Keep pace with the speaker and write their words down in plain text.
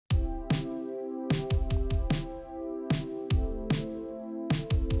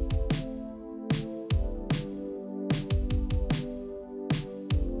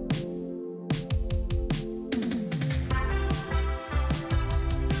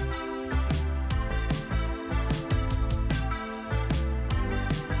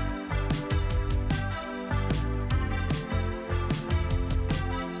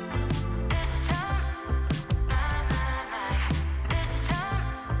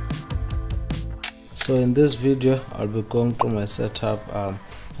So in this video I'll be going through my setup. A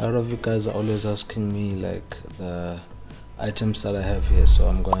lot of you guys are always asking me like the items that I have here, so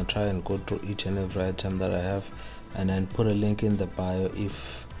I'm going to try and go through each and every item that I have and then put a link in the bio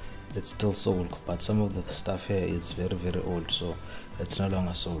if it's still sold, but some of the stuff here is very old, so it's no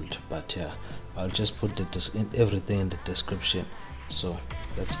longer sold. But yeah, I'll just put everything in the description, so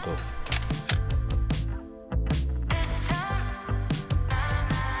let's go.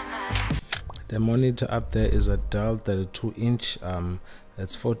 The monitor up there is a Dell 32-inch,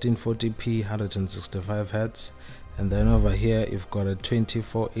 that's 1440p 165 Hz, and then over here you've got a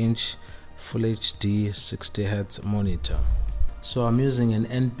 24-inch Full HD 60 Hz monitor. So I'm using an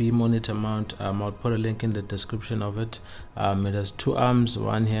NB monitor mount. I'll put a link in the description of it. It has two arms,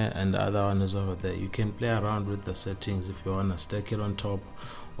 one here and the other one is over there. You can play around with the settings if you want to stack it on top,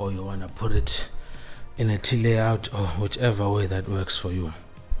 or you want to put it in a T layout, or whichever way that works for you.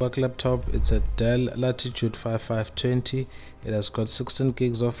 Work laptop, it's a Dell Latitude 5520. It has got 16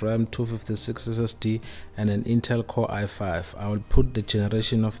 gigs of RAM, 256 SSD, and an Intel Core i5. I will put the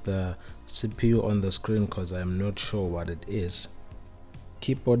generation of the CPU on the screen because I'm not sure what it is.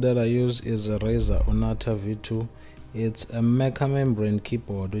 Keyboard that I use is a Razer Ornata V2. It's a mecha membrane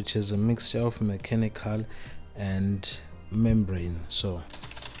keyboard, which is a mixture of mechanical and membrane. So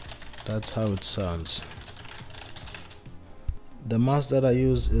that's how it sounds. The mouse that I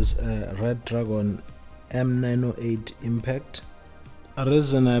use is a Redragon M908 Impact. The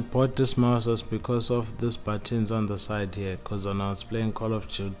reason I bought this mouse was because of these buttons on the side here, because when I was playing Call of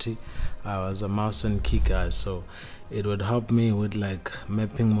Duty I was a mouse and key guy, so it would help me with like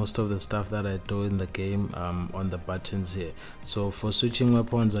mapping most of the stuff that I do in the game on the buttons here. So for switching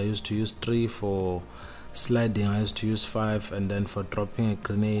weapons I used to use 3, for sliding I used to use 5, and then for dropping a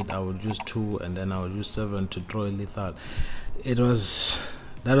grenade I would use 2, and then I would use 7 to draw a lethal. That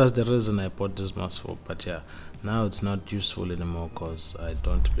was the reason I bought this mouse for, but yeah, now it's not useful anymore because I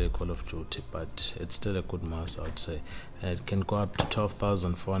don't play Call of Duty, but it's still a good mouse, I would say, and it can go up to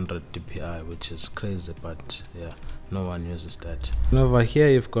 12,400 dpi, which is crazy, but yeah, no one uses that. And over here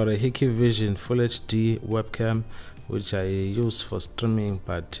you've got a Hikvision Full HD webcam, which I use for streaming,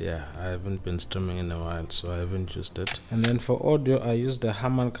 but yeah, I haven't been streaming in a while, so I haven't used it. And then for audio I use the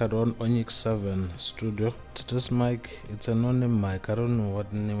Harman Kardon Onyx 7 Studio. This mic, it's a no-name mic, I don't know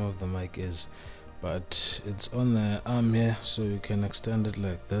what the name of the mic is, but it's on the arm here, so you can extend it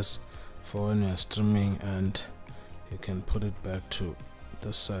like this for when you're streaming, and you can put it back to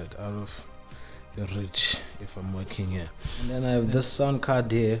the side out of your reach if I'm working here. And then I have this sound card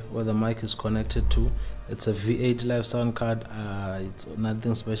here where the mic is connected to. It's a V8 live sound card. It's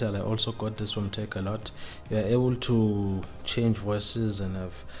nothing special. I also got this from Take-A-Lot. You are able to change voices and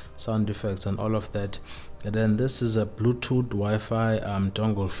have sound effects and all of that. And then this is a Bluetooth Wi-Fi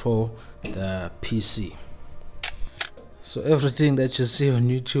dongle for the PC. So everything that you see on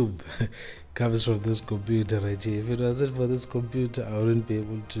YouTube comes from this computer right here. If it wasn't for this computer I wouldn't be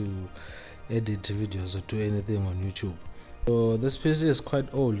able to edit videos or do anything on YouTube. So this PC is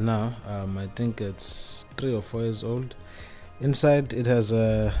quite old now. I think it's 3 or 4 years old. Inside it has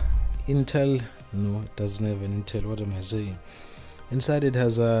a Intel, no, it doesn't have an Intel, what am I saying? Inside it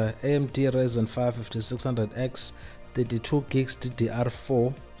has a AMD Ryzen 5 5600X, 32 gigs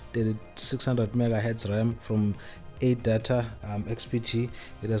DDR4, 600 MHz RAM from Adata XPG.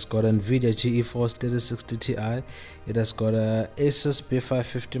 It has got an Nvidia GeForce 3060 Ti. It has got a Asus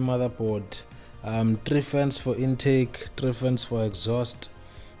B550 motherboard, 3 fans for intake, 3 fans for exhaust,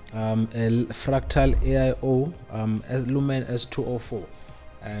 a Fractal AIO, a Lumen S204,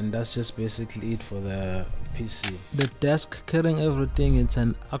 and that's just basically it for the PC. The desk carrying everything, it's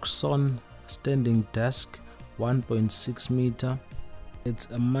an Axon standing desk, 1.6 meter. It's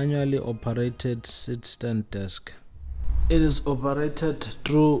a manually operated sit stand desk. It is operated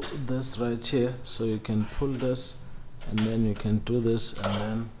through this right here, so you can pull this and then you can do this, and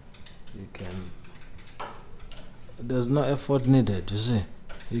then you can, there's no effort needed, you see,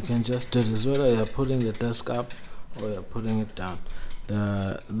 you can just do this whether you're putting the desk up or you're putting it down.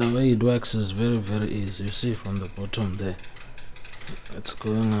 The way it works is very easy. You see from the bottom there, it's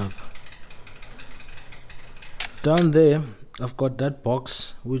going up. Down there I've got that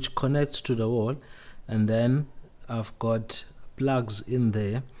box which connects to the wall, and then I've got plugs in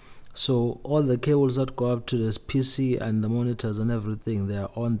there, so all the cables that go up to this PC and the monitors and everything, they are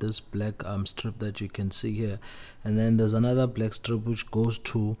on this black strip that you can see here, and then there's another black strip which goes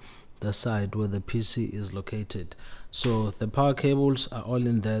to the side where the PC is located. So the power cables are all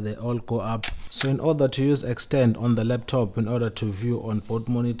in there, they all go up. So in order to use extend on the laptop, in order to view on both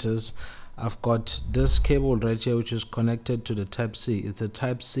monitors, I've got this cable right here which is connected to the Type-C. It's a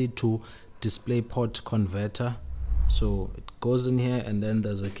Type-C to DisplayPort converter. So it goes in here, and then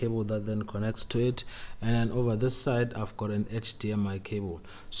there's a cable that then connects to it, and then over this side I've got an HDMI cable.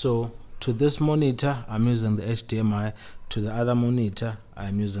 So to this monitor I'm using the HDMI, to the other monitor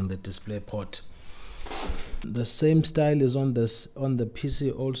I'm using the DisplayPort. The same style is on the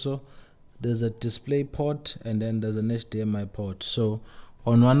PC also. There's a DisplayPort and then there's an HDMI port. So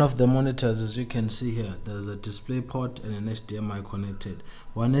on one of the monitors, as you can see here, there's a DisplayPort and an HDMI connected.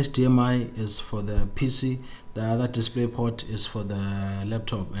 One HDMI is for the PC, the other DisplayPort is for the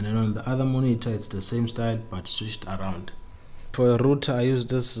laptop, and then on the other monitor it's the same style but switched around. For a router I use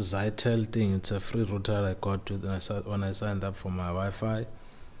this CIELO thing. It's a free router I got when I signed up for my Wi-Fi.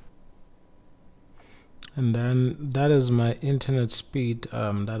 And then that is my internet speed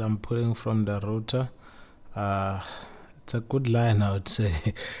that I'm pulling from the router. It's a good line, I would say.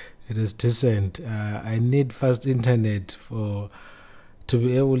 It is decent. I need fast internet to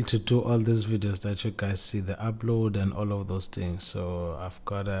be able to do all these videos that you guys see, the upload and all of those things. So I've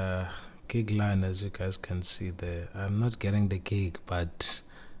got a gig line, as you guys can see there. I'm not getting the gig, but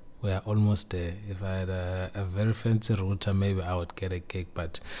we're almost there. If I had a very fancy router, maybe I would get a gig,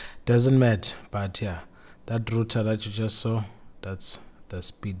 but doesn't matter. But yeah, that router that you just saw, that's the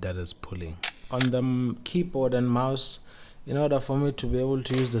speed that is pulling. On the keyboard and mouse, in order for me to be able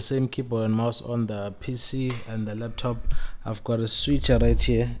to use the same keyboard and mouse on the PC and the laptop, I've got a switcher right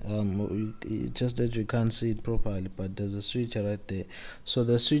here. Just that you can't see it properly, but there's a switcher right there. So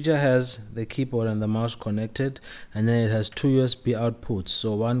the switcher has the keyboard and the mouse connected, and then it has two USB outputs.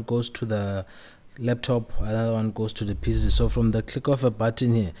 So one goes to the laptop, another one goes to the PC. So from the click of a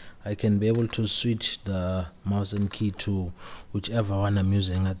button here, I can be able to switch the mouse and key to whichever one I'm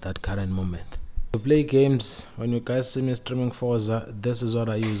using at that current moment. To play games, when you guys see me streaming Forza, this is what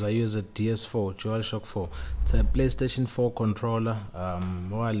I use. I use a DS4, DualShock 4. It's a PlayStation 4 controller,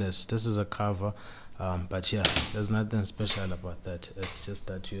 more or less. This is a cover, but yeah, there's nothing special about that. It's just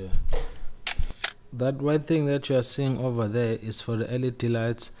that that white thing that you are seeing over there is for the LED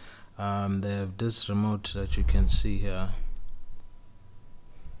lights. They have this remote that you can see here,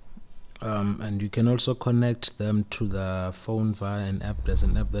 and you can also connect them to the phone via an app. There's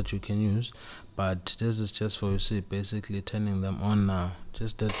an app that you can use, but this is just for, you see, basically turning them on now.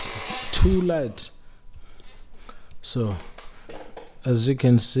 Just that it's too light. So as you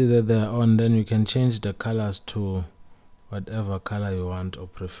can see that they're on, then you can change the colors to whatever color you want or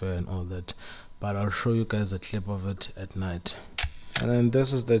prefer and all that, but I'll show you guys a clip of it at night. And then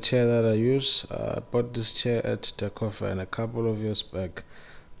this is the chair that I use. I bought this chair at the coffee and a couple of years back.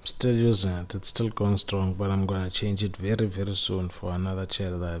 I'm still using it. It's still going strong, but I'm gonna change it very, very soon for another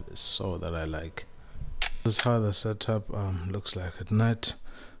chair that I saw that I like. This is how the setup looks like at night.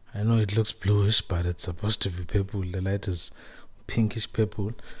 I know it looks bluish, but it's supposed to be purple. The light is pinkish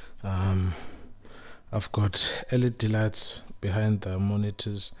purple. I've got LED lights behind the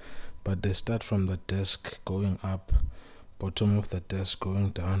monitors, but they start from the desk going up, bottom of the desk going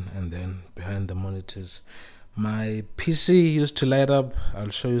down, and then behind the monitors. My PC used to light up. I'll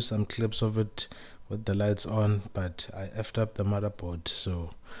show you some clips of it with the lights on, but I effed up the motherboard,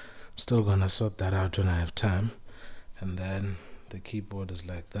 so I'm still gonna sort that out when I have time. And then the keyboard is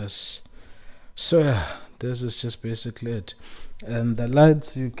like this. So yeah, this is just basically it. And the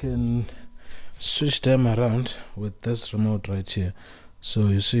lights, you can switch them around with this remote right here. So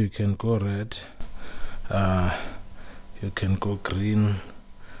you see, you can go red, you can go green,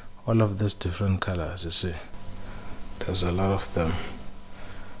 all of these different colors. You see, there's a lot of them,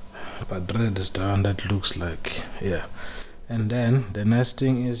 but red is the one that looks like, yeah. And then the nice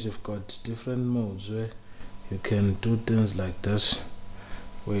thing is you've got different modes where you can do things like this,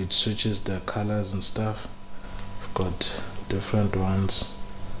 where it switches the colors and stuff. You've got different ones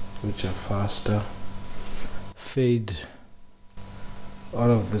which are faster, fade, all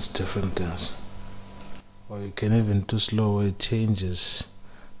of these different things. Or you can even do slow, where it changes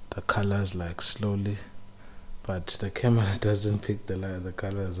the colors like slowly, but the camera doesn't pick the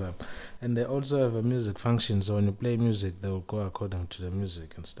colors up. And they also have a music function, so when you play music they will go according to the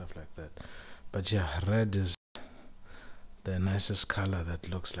music and stuff like that. But yeah, red is the nicest color that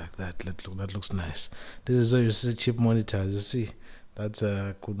looks like that. That looks nice. This is where you see cheap monitors. You see, that's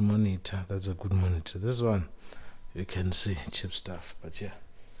a good monitor. That's a good monitor. This one, you can see cheap stuff. But yeah,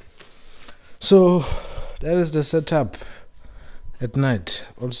 so that is the setup at night.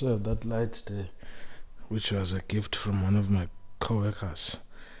 Also have that light there, which was a gift from one of my co-workers.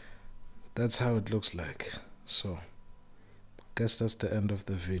 That's how it looks like. So guess that's the end of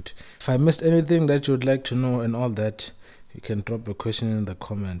the video. If I missed anything that you would like to know and all that, you can drop a question in the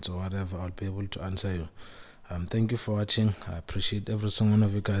comments or whatever. I'll be able to answer you. Thank you for watching. I appreciate every single one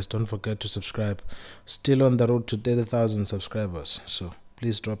of you guys. Don't forget to subscribe. Still on the road to 30,000 subscribers, so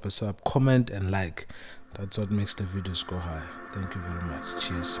please drop a sub, comment and like. That's what makes the videos go high. Thank you very much.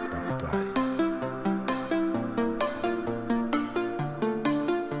 Cheers. Bye bye.